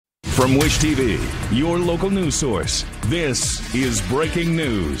From Wish TV, your local news source, this is breaking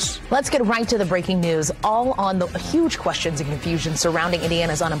news. Let's get right to the breaking news, all on the huge questions and confusion surrounding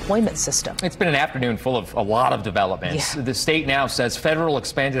Indiana's unemployment system. It's been an afternoon full of a lot of developments. Yeah. The state now says federal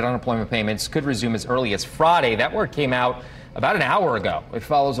expanded unemployment payments could resume as early as Friday. That word came out about an hour ago. It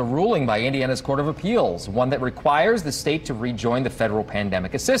follows a ruling by Indiana's Court of Appeals, one that requires the state to rejoin the federal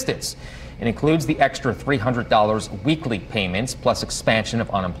pandemic assistance. It includes the extra $300 weekly payments, plus expansion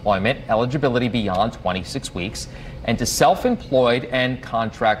of unemployment eligibility beyond 26 weeks, and to self-employed and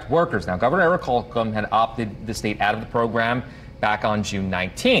contract workers. Now, Governor Eric Holcomb had opted the state out of the program back on June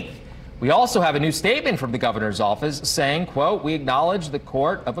 19th. We also have a new statement from the governor's office saying, quote, "We acknowledge the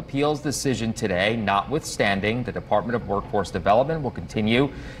Court of Appeals decision today. Notwithstanding, the Department of Workforce Development will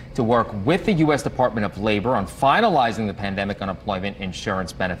continue to work with the U.S. Department of Labor on finalizing the pandemic unemployment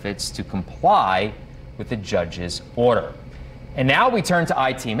insurance benefits to comply with the judge's order." And now we turn to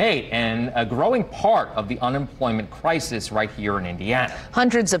I-Team 8 and a growing part of the unemployment crisis right here in Indiana.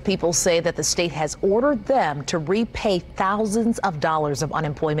 Hundreds of people say that the state has ordered them to repay thousands of dollars of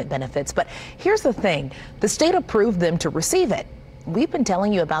unemployment benefits. But here's the thing, the state approved them to receive it. We've been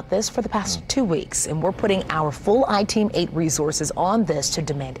telling you about this for the past 2 weeks, and we're putting our full I-Team 8 resources on this to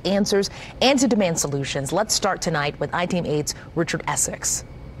demand answers and to demand solutions. Let's start tonight with I-Team 8's Richard Essex.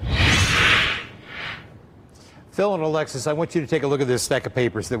 Phil and Alexis, I want you to take a look at this stack of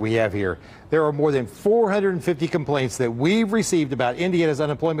papers that we have here. There are more than 450 complaints that we've received about Indiana's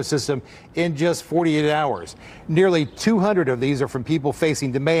unemployment system in just 48 hours. Nearly 200 of these are from people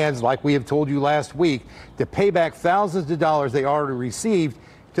facing demands, like we have told you last week, to pay back thousands of dollars they already received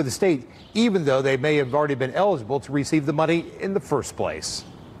to the state, even though they may have already been eligible to receive the money in the first place.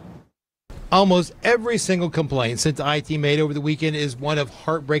 Almost every single complaint sent to I-Team 8 over the weekend is one of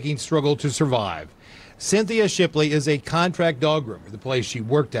heartbreaking struggle to survive. Cynthia Shipley is a contract dog groomer. The place she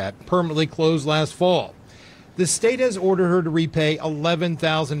worked at permanently closed last fall. The state has ordered her to repay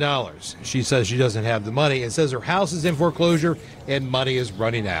 $11,000. She says she doesn't have the money and says her house is in foreclosure and money is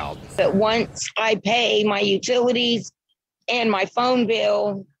running out. But once I pay my utilities and my phone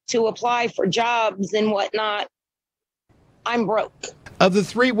bill to apply for jobs and whatnot, I'm broke. Of the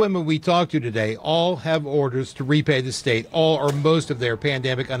 3 women we talked to today, all have orders to repay the state all or most of their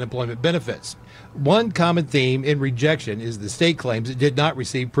pandemic unemployment benefits. One common theme in rejection is the state claims it did not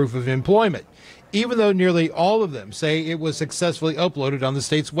receive proof of employment, even though nearly all of them say it was successfully uploaded on the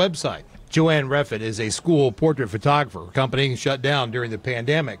state's website. Joanne Reffett is a school portrait photographer. Her company shut down during the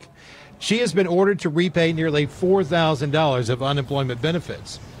pandemic. She has been ordered to repay nearly $4,000 of unemployment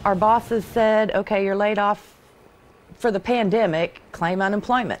benefits. Our bosses said, okay, you're laid off for the pandemic, claim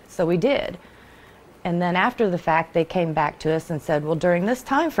unemployment. So we did. And then after the fact, they came back to us and said, well, during this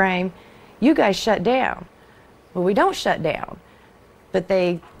time frame, you guys shut down. Well, we don't shut down. But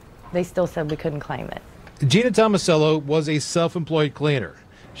they still said we couldn't claim it. Gina Tomasello was a self-employed cleaner.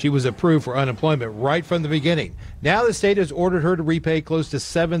 She was approved for unemployment right from the beginning. Now the state has ordered her to repay close to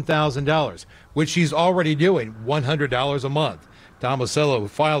 $7,000, which she's already doing, $100 a month. Tomasello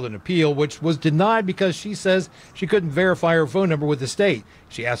filed an appeal, which was denied because she says she couldn't verify her phone number with the state.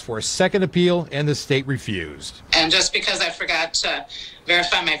 She asked for a second appeal, and the state refused. And just because I forgot to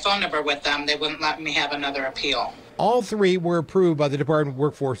verify my phone number with them, they wouldn't let me have another appeal. All 3 were approved by the Department of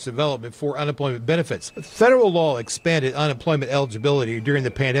Workforce Development for unemployment benefits. Federal law expanded unemployment eligibility during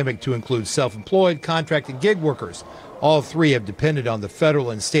the pandemic to include self-employed, contract, and gig workers. All 3 have depended on the federal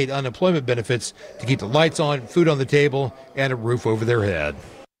and state unemployment benefits to keep the lights on, food on the table, and a roof over their head.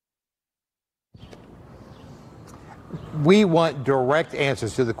 We want direct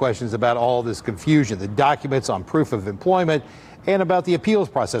answers to the questions about all this confusion, the documents on proof of employment, and about the appeals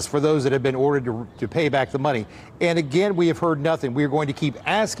process for those that have been ordered to pay back the money. And again, we have heard nothing. We are going to keep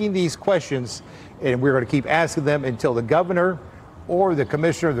asking these questions, and we're going to keep asking them until the governor or the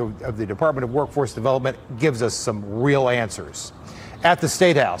commissioner of the Department of Workforce Development gives us some real answers. At the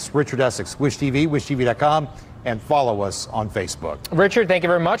State House, Richard Essex, Wish TV, wishtv.com, and follow us on Facebook. Richard, thank you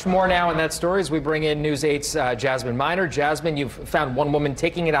very much. More now in that story as we bring in News 8's Jasmine Miner. Jasmine, you've found one woman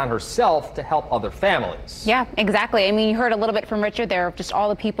taking it on herself to help other families. Yeah, exactly. I mean, you heard a little bit from Richard there of just all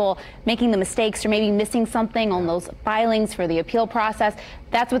the people making the mistakes or maybe missing something on those filings for the appeal process.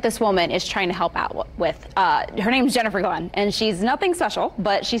 That's what this woman is trying to help out with. Her name's Jennifer Glenn, and she's nothing special,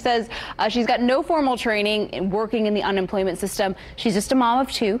 but she says she's got no formal training in working in the unemployment system. She's just a mom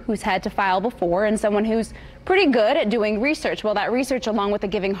of 2 who's had to file before and someone who's pretty good at doing research. Well, that research, along with the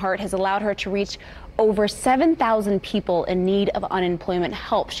Giving Heart, has allowed her to reach over 7,000 people in need of unemployment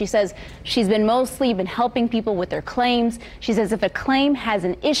help. She says she's mostly been helping people with their claims. She says if a claim has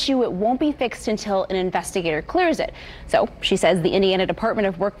an issue, it won't be fixed until an investigator clears it. So she says the Indiana Department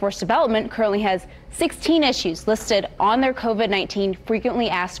of Workforce Development currently has 16 issues listed on their COVID-19 frequently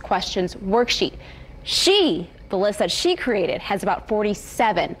asked questions worksheet. The list that she created has about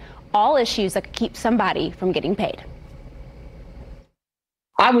 47, all issues that could keep somebody from getting paid.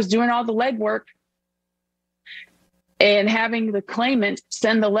 I was doing all the legwork and having the claimant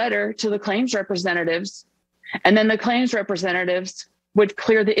send the letter to the claims representatives, and then the claims representatives would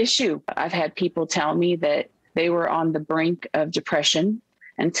clear the issue. I've had people tell me that they were on the brink of depression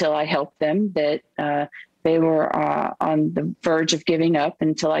until I helped them, that they were on the verge of giving up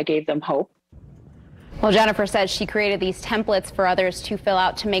until I gave them hope. Well, Jennifer says she created these templates for others to fill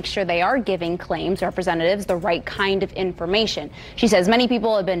out to make sure they are giving claims representatives the right kind of information. She says many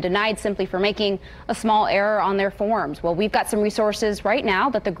people have been denied simply for making a small error on their forms. Well, we've got some resources right now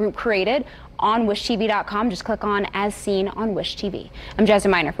that the group created on WishTV.com. Just click on As Seen on Wish TV. I'm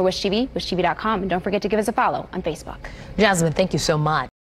Jasmine Miner for Wish TV, WishTV.com, and don't forget to give us a follow on Facebook. Jasmine, thank you so much.